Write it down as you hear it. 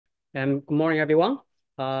and good morning, everyone.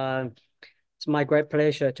 It's my great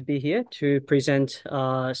pleasure to be here to present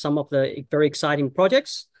some of the very exciting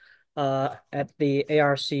projects at the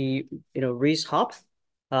ARC, RIIS Hub.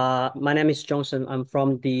 My name is Johnson. I'm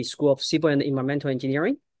from the School of Civil and Environmental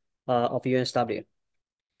Engineering of UNSW.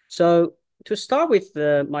 So to start with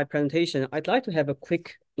my presentation, I'd like to have a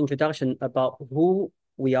quick introduction about who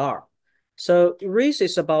we are. So RIIS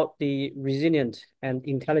is about the resilient and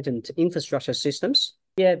intelligent infrastructure systems.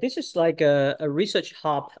 Yeah, this is like a research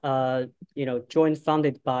hub, joint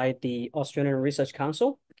funded by the Australian Research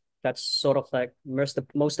Council. That's sort of like most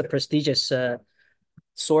prestigious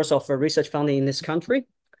source of research funding in this country.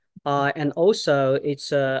 And also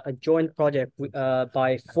it's a joint project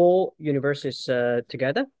by 4 universities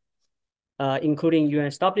together, including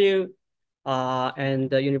UNSW and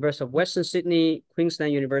the University of Western Sydney,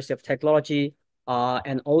 Queensland University of Technology,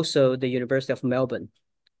 and also the University of Melbourne.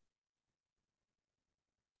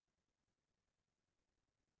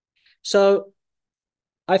 So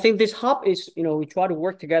I think this hub is, we try to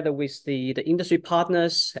work together with the industry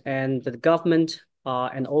partners and the government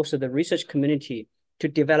and also the research community to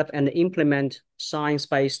develop and implement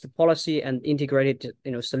science-based policy and integrated,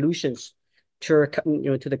 solutions to,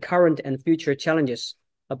 to the current and future challenges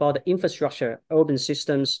about the infrastructure, urban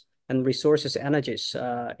systems, and resources energies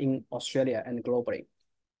in Australia and globally.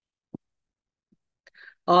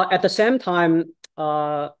 At the same time,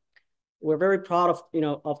 we're very proud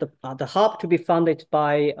of the hub to be funded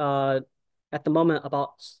by at the moment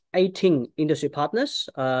about 18 industry partners.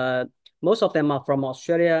 Most of them are from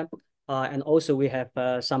Australia, and also we have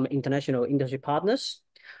some international industry partners.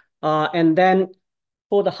 And then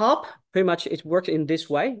for the hub, pretty much it works in this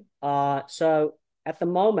way. So at the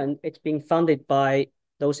moment, it's being funded by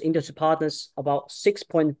those industry partners about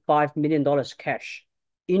 $6.5 million cash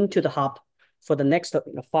into the hub for the next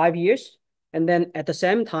 5 years. And then at the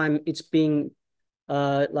same time, it's being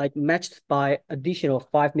matched by additional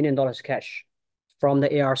 $5 million cash from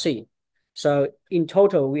the ARC. So in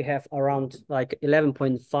total, we have around like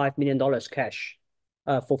 $11.5 million cash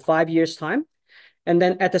for 5 years' time. And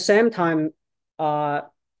then at the same time,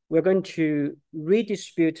 we're going to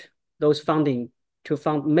redistribute those funding to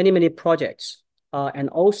fund many projects and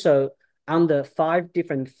also under 5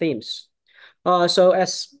 different themes. So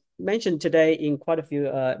as mentioned today in quite a few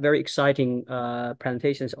very exciting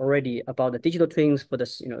presentations already about the digital twins for the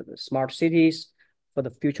the smart cities, for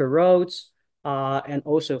the future roads, and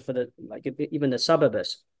also for the even the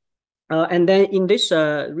suburbs. And then in this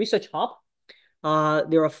research hub,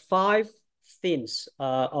 there are 5 themes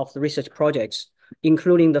of the research projects,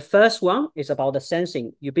 including the first one is about the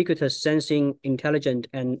sensing, ubiquitous sensing, intelligent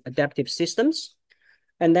and adaptive systems.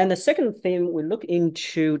 And then the second theme, we look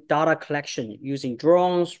into data collection using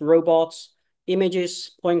drones, robots,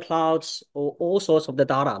 images, point clouds, or all sorts of the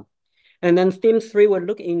data. And then theme 3, we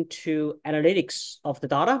look into analytics of the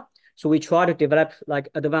data. So we try to develop like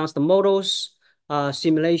advanced models,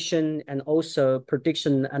 simulation, and also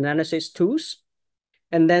prediction analysis tools.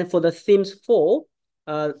 And then for the themes 4,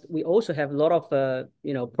 we also have a lot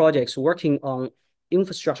of projects working on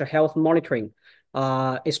infrastructure health monitoring,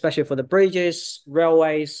 especially for the bridges,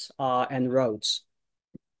 railways, and roads.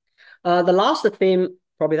 The last theme,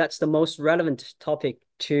 probably that's the most relevant topic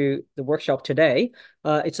to the workshop today.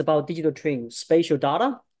 It's about digital twin, spatial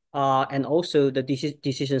data, and also the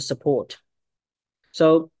decision support.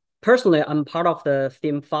 So personally, I'm part of the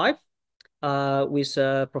theme 5 with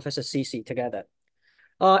Professor Cici together.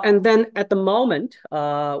 And then at the moment,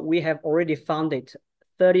 we have already funded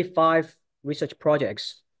 35 research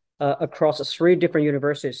projects across 3 different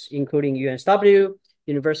universities, including UNSW,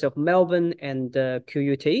 University of Melbourne, and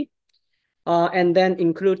QUT. And then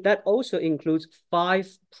that also includes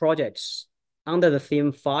 5 projects under the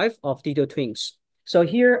theme 5 of digital twins. So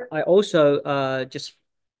here I also just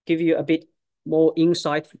give you a bit more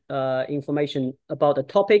insight information about the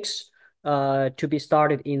topics to be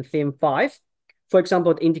started in theme 5. For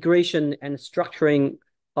example, the integration and structuring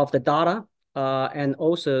of the data and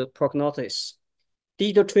also prognosis,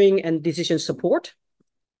 digital twin and decision support,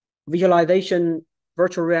 visualization,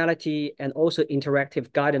 virtual reality, and also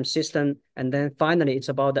interactive guidance system. And then finally, it's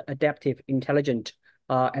about the adaptive, intelligent,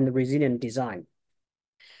 and resilient design.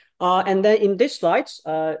 And then in these slides,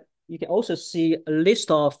 you can also see a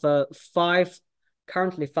list of 5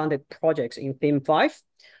 currently funded projects in theme 5.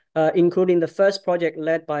 Including the first project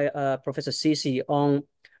led by Professor Cici on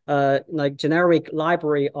generic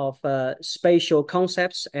library of spatial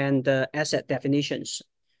concepts and asset definitions.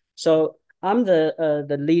 So I'm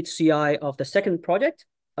the lead CI of the second project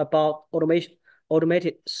about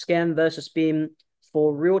automated scan versus beam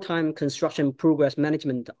for real-time construction progress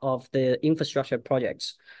management of the infrastructure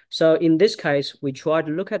projects. So in this case, we try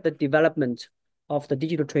to look at the development of the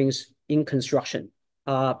digital twins in construction.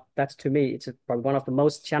 That's, to me, it's probably one of the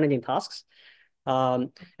most challenging tasks.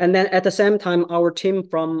 And then at the same time, our team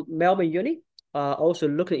from Melbourne Uni also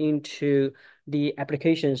looking into the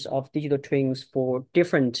applications of digital twins for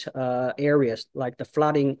different areas like the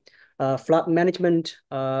flooding, flood management,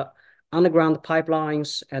 underground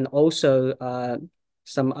pipelines, and also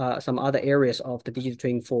some other areas of the digital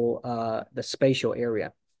twin for the spatial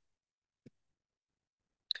area.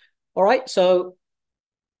 All right, so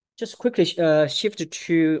just quickly shift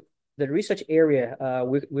to the research area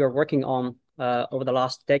we are working on over the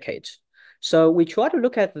last decade. So we try to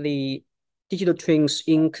look at the digital twins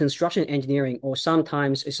in construction engineering, or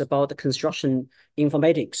sometimes it's about the construction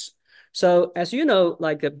informatics. So as you know,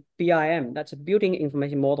 like the BIM, that's a building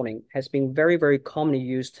information modeling, has been very, very commonly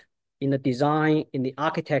used in the design, in the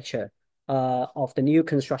architecture of the new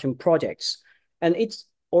construction projects. And it's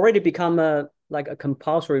already become like a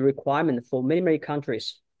compulsory requirement for many, many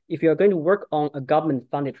countries. If you're going to work on a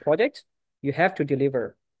government-funded project, you have to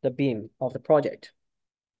deliver the BIM of the project.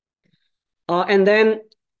 And then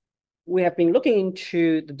we have been looking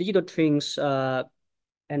into the digital twins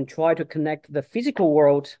and try to connect the physical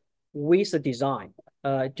world with the design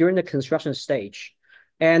during the construction stage.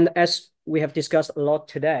 And as we have discussed a lot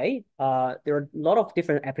today, there are a lot of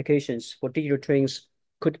different applications for digital twins.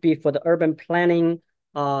 Could be for the urban planning,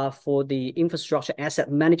 for the infrastructure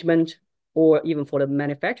asset management, or even for the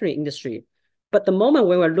manufacturing industry. But the moment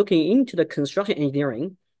when we're looking into the construction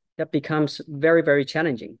engineering, that becomes very, very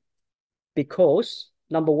challenging because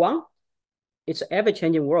number one, it's an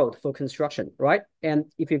ever-changing world for construction, right? And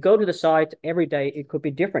if you go to the site every day, it could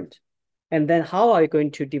be different. And then how are you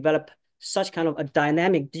going to develop such kind of a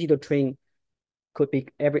dynamic digital twin could be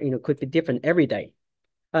different every day.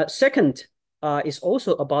 Second, is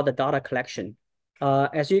also about the data collection.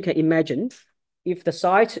 As you can imagine, if the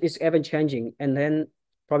site is ever changing, and then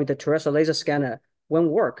probably the terrestrial laser scanner won't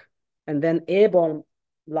work, and then airborne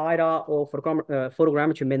LiDAR or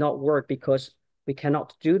photogrammetry may not work because we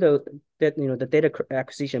cannot do the data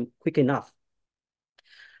acquisition quick enough.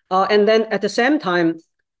 And then at the same time,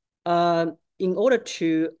 in order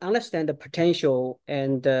to understand the potential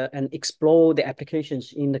and explore the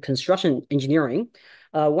applications in the construction engineering,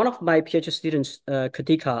 one of my PhD students,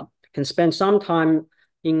 Katika, can spend some time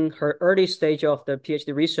in her early stage of the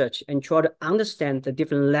PhD research and try to understand the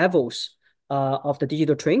different levels of the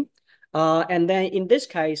digital twin. And then in this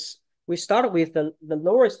case, we start with the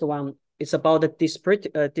lowest one. It's about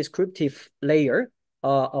the descriptive layer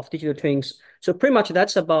of digital twins. So pretty much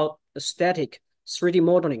that's about the static 3D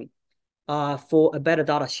modeling for a better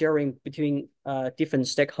data sharing between different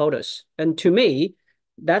stakeholders. And to me,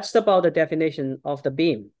 that's about the definition of the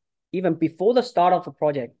BIM. Even before the start of the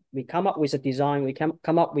project, we come up with a design, we can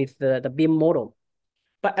come up with the BIM model.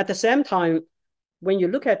 But at the same time, when you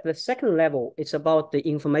look at the second level, it's about the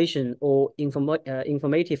information or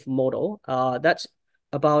informative model. That's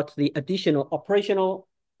about the additional operational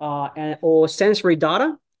or sensory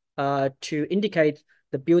data to indicate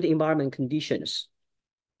the built environment conditions.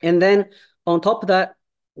 And then on top of that,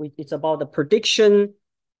 it's about the prediction,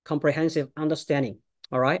 comprehensive understanding.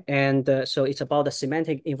 All right. And so it's about the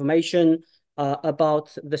semantic information,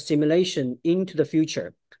 about the simulation into the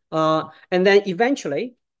future. And then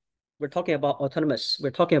eventually, we're talking about autonomous, we're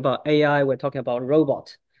talking about AI, we're talking about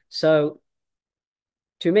robot. So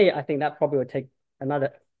to me, I think that probably will take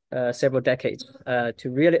another several decades to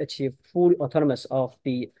really achieve fully autonomous of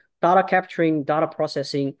the data capturing, data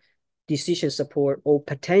processing, decision support, or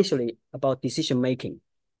potentially about decision making.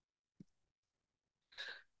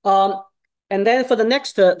 And then for the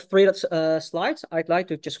next three slides, I'd like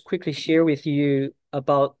to just quickly share with you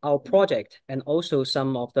about our project and also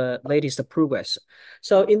some of the latest progress.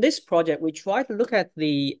 So in this project, we try to look at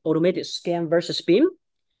the automated scan versus BIM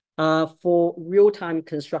for real-time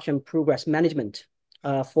construction progress management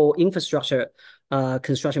for infrastructure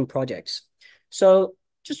construction projects. So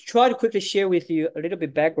just try to quickly share with you a little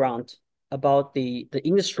bit background about the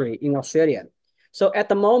industry in Australia. So at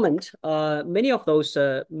the moment, many of those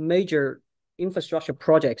major infrastructure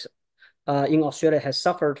projects in Australia has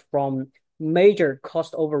suffered from major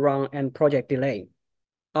cost overrun and project delay.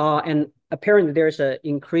 And apparently there's an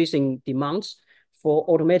increasing demands for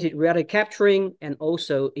automated reality capturing and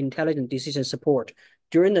also intelligent decision support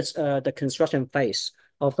during the construction phase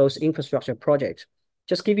of those infrastructure projects.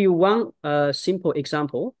 Just give you one simple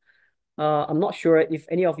example. I'm not sure if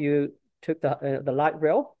any of you took the light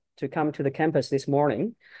rail to come to the campus this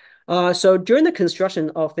morning. So during the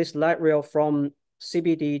construction of this light rail from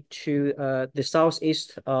CBD to the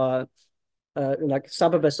southeast like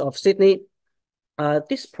suburbs of Sydney.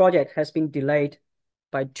 This project has been delayed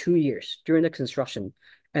by 2 years during the construction.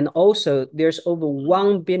 And also there's over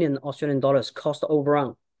 1 billion Australian dollars cost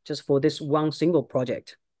overrun just for this one single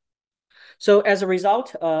project. So as a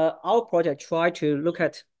result, our project tried to look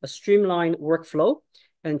at a streamlined workflow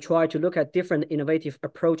and try to look at different innovative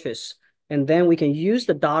approaches. And then we can use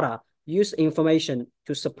the data, use information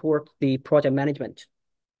to support the project management.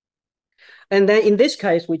 And then in this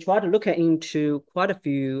case, we try to look into quite a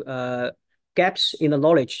few gaps in the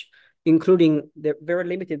knowledge, including the very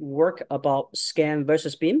limited work about scan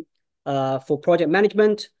versus beam for project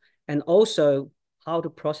management, and also how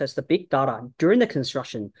to process the big data during the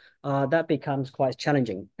construction. That becomes quite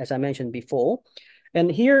challenging, as I mentioned before.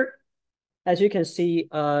 And here, as you can see,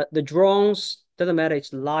 the drones, doesn't matter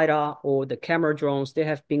it's LiDAR or the camera drones, they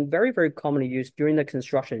have been very, very commonly used during the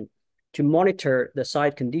construction to monitor the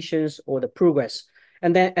site conditions or the progress.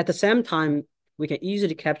 And then at the same time, we can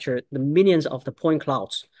easily capture the millions of the point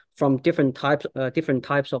clouds from different types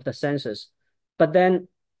of the sensors. But then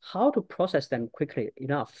how to process them quickly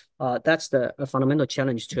enough? That's the fundamental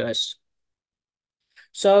challenge to us.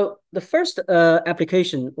 So the first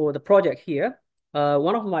application or the project here,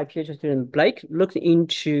 one of my PhD students, Blake, looked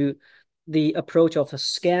into the approach of a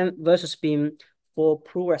scan versus beam for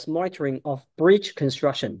progress monitoring of bridge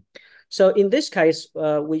construction. So in this case,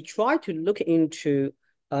 we try to look into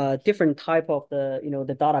different type of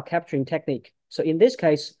the data capturing technique. So in this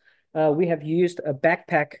case, we have used a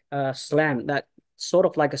backpack SLAM that sort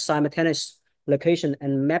of like a simultaneous location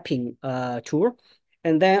and mapping tool.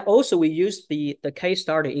 And then also we use the case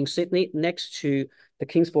study in Sydney next to the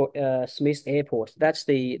Kingsford Smith Airport. That's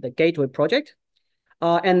the Gateway project.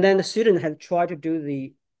 And then the student had tried to do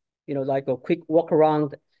the, like a quick walk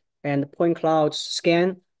around and point clouds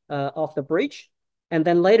scan of the bridge. And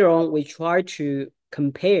then later on, we try to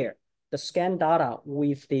compare the scan data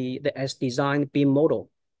with the as designed beam model.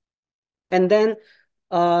 And then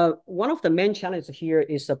one of the main challenges here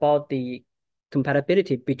is about the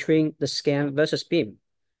compatibility between the scan versus beam.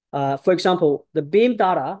 For example, the beam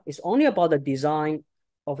data is only about the design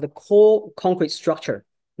of the core concrete structure,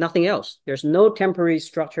 nothing else. There's no temporary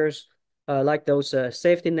structures like those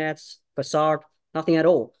safety nets, facade, nothing at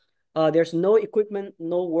all. There's no equipment,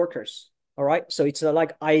 no workers. All right, so it's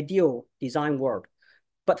like ideal design work.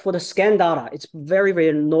 But for the scan data, it's very,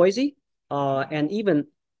 very noisy, and even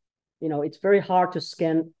it's very hard to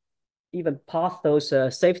scan even past those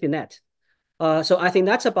safety net. So I think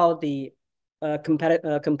that's about the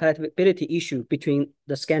compatibility issue between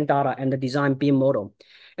the scan data and the design beam model.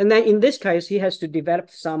 And then in this case, he has to develop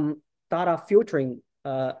some data filtering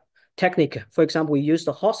technique. For example, we use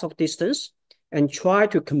the Hausdorff distance and try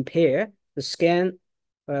to compare the scan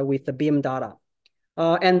with the beam data.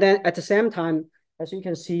 And then at the same time, as you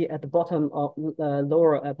can see at the bottom of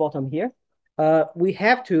lower bottom here, we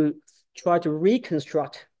have to try to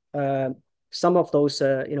reconstruct some of those,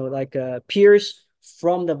 peers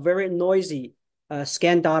from the very noisy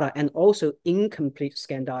scan data and also incomplete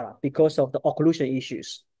scan data because of the occlusion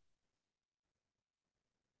issues.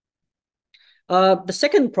 The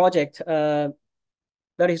second project that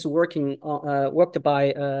is worked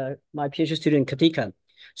by my PhD student, Katika.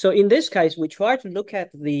 So in this case, we try to look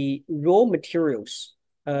at the raw materials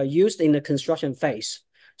used in the construction phase.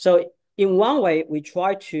 So in one way, we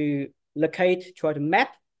try to locate, try to map,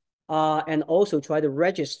 and also try to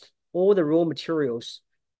register all the raw materials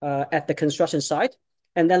at the construction site.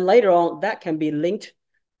 And then later on, that can be linked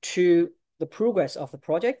to the progress of the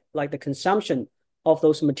project, like the consumption of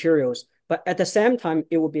those materials. But at the same time,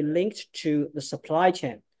 it will be linked to the supply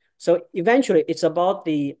chain. So eventually, it's about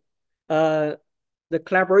the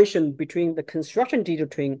collaboration between the construction digital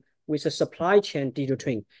twin with the supply chain digital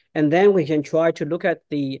twin. And then we can try to look at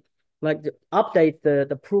update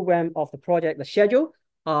the program of the project, the schedule,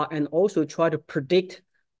 and also try to predict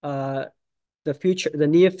the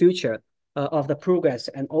near future of the progress,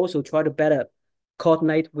 and also try to better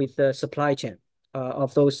coordinate with the supply chain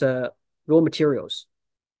of those raw materials.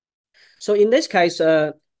 So in this case,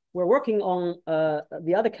 we're working on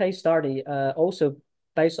the other case study also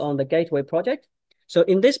based on the Gateway project. So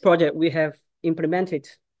in this project, we have implemented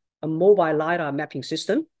a mobile LiDAR mapping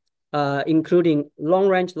system, including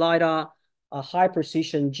long-range LiDAR,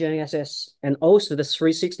 high-precision GNSS, and also the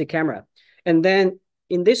 360 camera. And then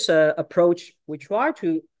in this approach, we try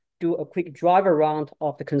to do a quick drive around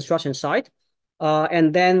of the construction site.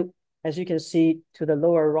 And then, as you can see to the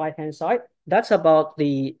lower right-hand side, that's about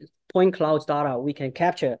the point clouds data we can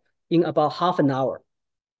capture in about half an hour.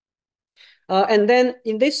 And then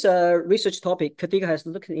in this research topic, Katika has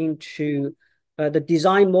looked into the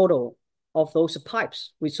design model of those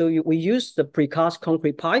pipes. We use the precast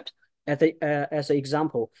concrete pipe as an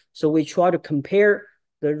example. So we try to compare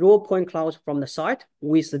the raw point clouds from the site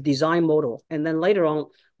with the design model, and then later on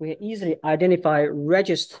we easily identify,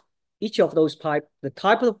 register each of those pipe, the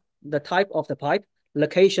type of the pipe,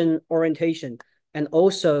 location, orientation, and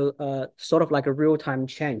also sort of like a real-time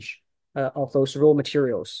change of those raw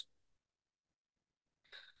materials.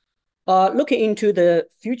 Looking into the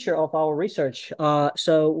future of our research,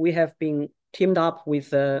 so we have been teamed up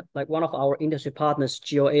with like one of our industry partners,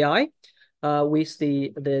 GeoAI, with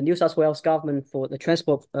the New South Wales government for the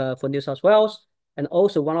transport for New South Wales, and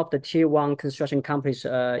also one of the tier one construction companies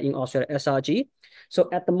in Australia, SRG. So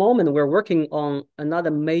at the moment, we're working on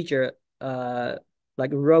another major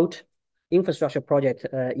like road infrastructure project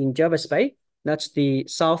in Jervis Bay. That's the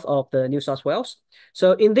south of the New South Wales.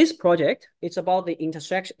 So in this project, it's about the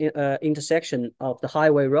intersection of the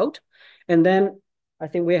highway road. And then I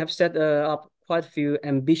think we have set up quite a few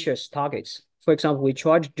ambitious targets. For example, we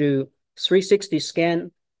try to do 360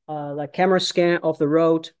 scan, like camera scan of the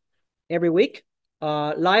road every week.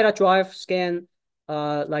 LiDAR drive scan,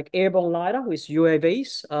 like airborne LiDAR with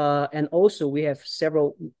UAVs. And also we have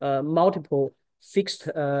several multiple fixed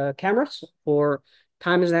cameras for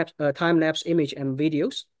time-lapse image and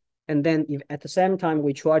videos. And then at the same time,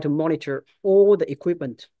 we try to monitor all the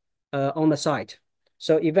equipment on the site.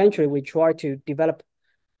 So eventually we try to develop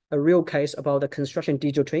a real case about the construction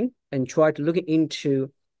digital twin and try to look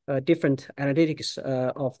into different analytics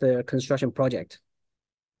of the construction project.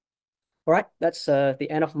 All right, that's the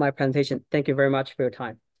end of my presentation. Thank you very much for your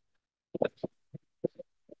time.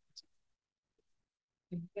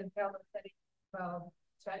 You can tell us anything about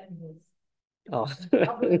challenges. Oh,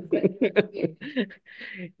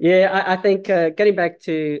 yeah, I think getting back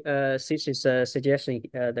to Cici's suggestion,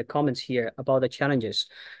 the comments here about the challenges.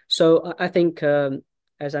 So I think,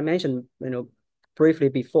 as I mentioned, briefly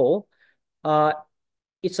before,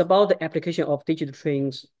 it's about the application of digital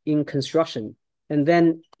twins in construction, and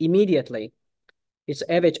then immediately, it's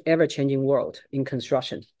ever-changing world in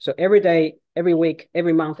construction. So every day, every week,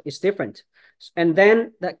 every month is different, and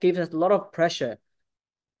then that gives us a lot of pressure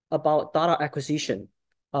about data acquisition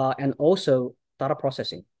and also data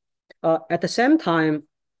processing. At the same time,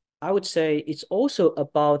 I would say it's also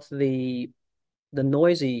about the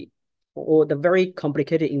noisy or the very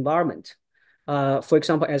complicated environment. For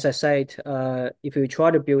example, as I said, if you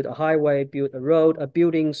try to build a highway, build a road,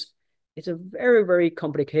 buildings, it's a very, very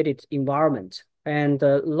complicated environment and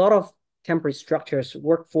a lot of temporary structures,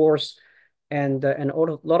 workforce, and a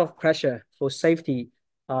lot of pressure for safety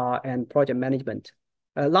and project management.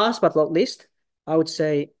 Last but not least, I would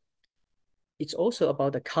say it's also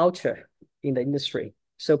about the culture in the industry.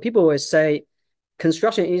 So people will say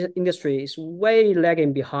construction industry is way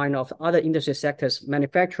lagging behind of other industry sectors,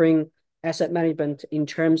 manufacturing, asset management in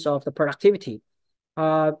terms of the productivity.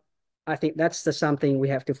 I think that's something we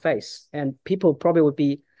have to face. And people probably would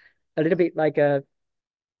be a little bit like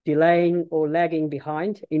delaying or lagging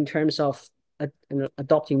behind in terms of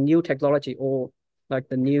adopting new technology or like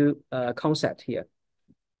the new concept here.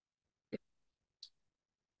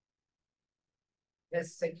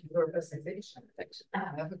 Yes, thank you for your presentation. Thanks.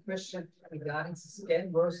 I have a question regarding scan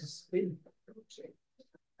versus spin project.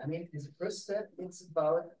 I mean, the first step, it's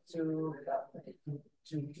about to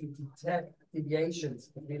detect deviations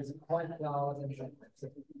between the point cloud and the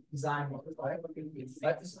design model, right? But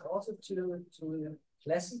it's also to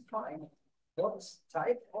classify what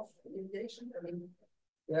type of deviation. I mean,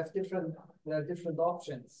 there are different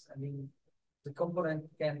options. I mean, the component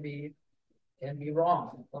can be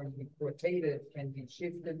wrong, or can be rotated, can be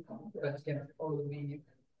shifted, but it can also be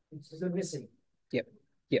it's missing. Yep.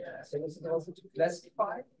 Yep. So is it also to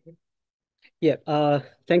classify? Yeah.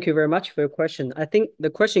 Thank you very much for your question. I think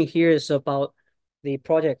the question here is about the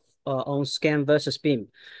project on scan versus beam.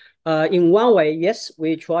 In one way, yes,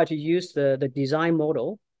 we try to use the design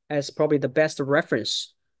model as probably the best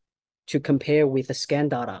reference to compare with the scan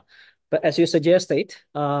data. But as you suggested,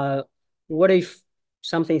 what if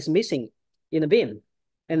something is missing in the beam?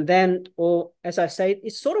 And then, or as I said,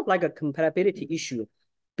 it's sort of like a compatibility issue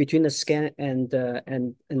between the scan and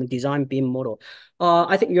the design beam model.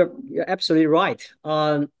 I think you're absolutely right.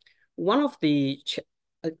 One of the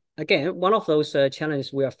one of those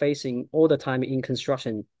challenges we are facing all the time in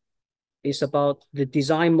construction is about the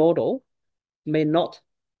design model may not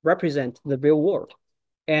represent the real world.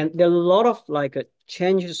 And there are a lot of like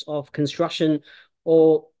changes of construction,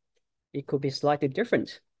 or it could be slightly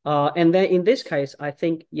different. And then in this case, I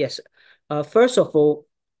think, yes, first of all,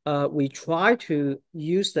 we try to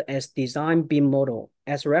use the as design beam model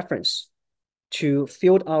as reference to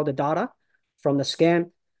fill out the data from the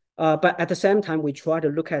scan. But at the same time, we try to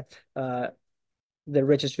look at the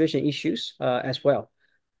registration issues as well.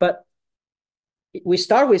 But we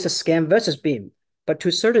start with a scan versus beam, but to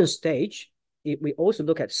a certain stage, we also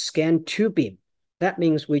look at scan to beam. That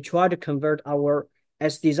means we try to convert our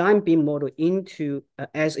as design beam model into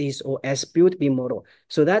as is or as built beam model.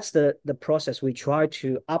 So that's the process. We try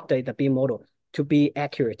to update the beam model to be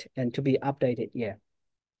accurate and to be updated. Yeah.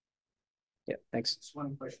 Yeah, thanks. Just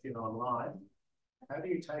one question online. How do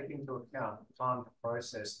you take into account the time to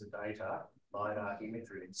process the data, LiDAR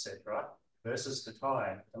imagery, etc., versus the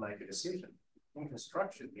time to make a decision? In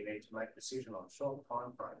construction, you need to make a decision on short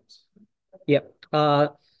time frames. Yep.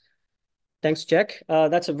 Thanks, Jack.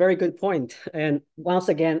 That's a very good point. And once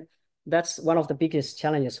again, that's one of the biggest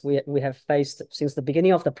challenges we have faced since the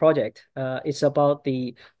beginning of the project. It's about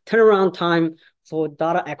the turnaround time for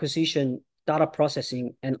data acquisition, data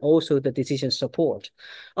processing, and also the decision support.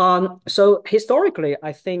 So historically,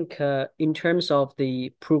 I think in terms of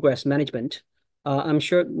the progress management, I'm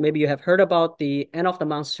sure maybe you have heard about the end of the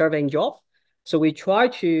month surveying job. So we try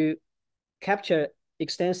to capture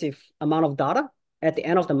extensive amount of data at the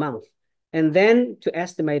end of the month, and then to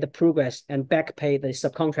estimate the progress and back pay the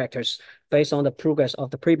subcontractors based on the progress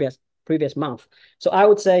of the previous month. So I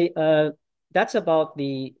would say that's about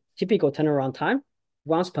the typical turnaround time,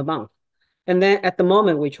 once per month. And then at the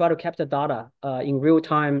moment, we try to capture data in real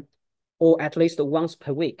time or at least once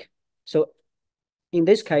per week. So in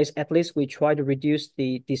this case, at least we try to reduce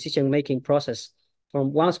the decision-making process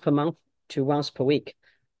from once per month to once per week.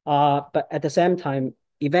 But at the same time,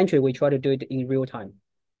 eventually we try to do it in real time.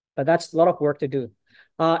 But that's a lot of work to do.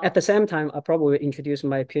 At the same time, I'll probably introduce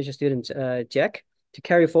my PhD student, Jack, to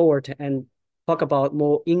carry forward and talk about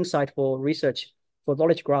more insightful research for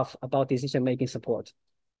knowledge graph about decision-making support.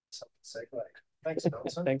 Segue. Thanks,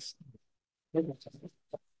 Nelson. Thanks.